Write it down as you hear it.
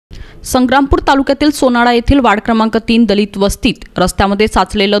संग्रामपूर तालुक्यातील सोनाळा येथील वार्ड क्रमांक 3 दलित वस्तीत रस्त्यामध्ये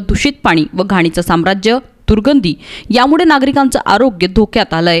साचलेलं दूषित पाणी व घाणीचं साम्राज्य, दुर्गंधी यामुळे नागरिकांचं आरोग्य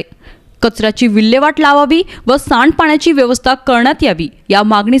धोक्यात आलंय। कचऱ्याची विल्हेवाट लावावी व सांडपाण्याची व्यवस्था करण्यात यावी या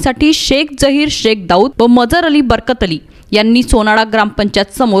मागणीसाठी शेख जहीर, शेख दाऊद व मजर अली बरकत अली यांनी सोनाळा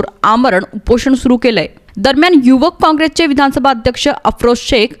ग्रामपंचायत समोर आमरण उपोषण सुरू केलंय। दरम्यान युवक काँग्रेसचे विधानसभा अध्यक्ष अफरोज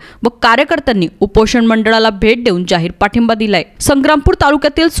शेख व कार्यकर्त्यांनी उपोषण मंडळाला भेट देऊन जाहीर पाठिंबा दिलाय। संग्रामपूर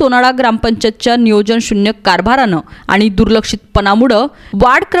तालुक्यातील सोनाळा ग्रामपंचायतच्या नियोजन शून्य कारभारानं आणि दुर्लक्षितपणामुळे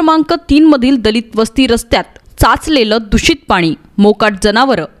वार्ड क्रमांक 3 मधील दलित वस्ती रस्त्यात साचलेलं दूषित पाणी, मोकाट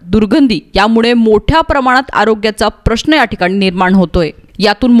जनावरं, दुर्गंधी यामुळे मोठ्या प्रमाणात आरोग्याचा प्रश्न या ठिकाणी निर्माण होतोय।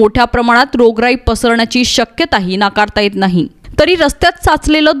 यातून मोठ्या प्रमाणात रोगराई पसरण्याची शक्यताही नाकारता येत नाही। तरी रस्त्यात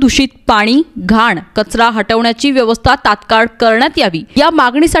साचलेलं दूषित पाणी, घाण, कचरा हटवण्याची व्यवस्था तात्काळ करण्यात यावी या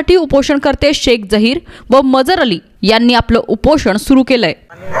मागणीसाठी उपोषणकर्ते शेख जहीर व मजर अली यांनी आपलं उपोषण सुरू केलंय।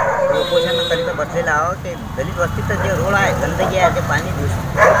 उपोषणाकरिता बसलेला आहोत। ते दलित वस्तीचं जे रोड आहे, गंदगी आहे, ते पाणी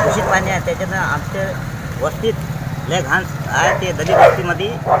दूषित पाणी आहे, त्याच्यानं आमच्या वस्तीत लय घाण आहे ते दलित वस्तीमध्ये,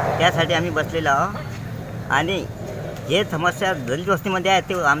 त्यासाठी आम्ही बसलेलो आहोत। आणि जे समस्या दलित वस्तीमध्ये आहे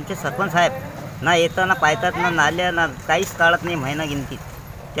ते आमचे सरपंच साहेब ना येताना पाहतात, ना नाल्या, ना काहीच काढत नाही महिना गिनतीत।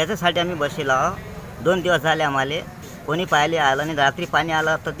 त्याच्यासाठी आम्ही बसलेलो आहोत। 2 दिवस झाले आम्हाला कोणी पाहिले आलं नाही। रात्री पाणी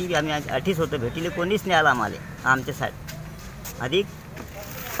आलं तर ती आम्ही अठीच होतो, भेटीले कोणीच नाही आलं आम्हाला आमच्यासाठी। अधिक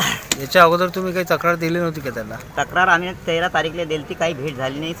याच्या अगोदर तुम्ही काही तक्रार दिली नव्हती का त्यांना? तक्रार आम्ही 13 तारीखला दिली ती, काही भेट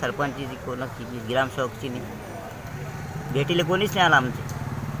झाली नाही सरपंचची, कोणाची, ग्रामसेवकची नाही, भेटीले कोणीच नाही आलं आमचे,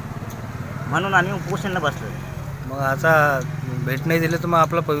 म्हणून आम्ही उपोषणाला बसलो। मग आता भेट नाही दिली तर मग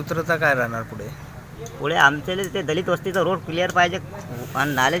आपला पवित्रता काय राहणार पुढे? पुढे आमच्याला ते दलित वस्तीचा रोड क्लिअर पाहिजे।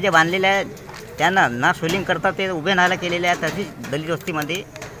 आणि नाले जे बांधलेले आहेत त्यांना ना सोलिंग करतात, ते उभे नाले केलेले आहेत तशीच दलित वस्तीमध्ये।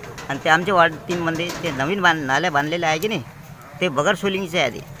 आणि ते आमच्या वार्ड 3मध्ये ते नवीन नाल्या बांधलेले आहे की नाही, ते बगर सोलिंगचे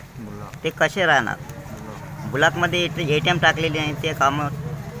आहे, ते कसे राहणार? ब्लॉकमध्ये ATM टाकलेले आहे, ते कामं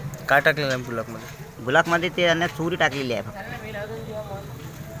काय टाकलेलं आहे ब्लॉकमध्ये? ब्लॉकमध्ये ते यांना चोरी टाकलेली आहे फक्त।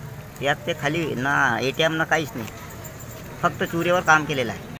 यात ते खाली ना ATM ना काहीच नाही, फक्त चोरीवर काम केलेलं आहे।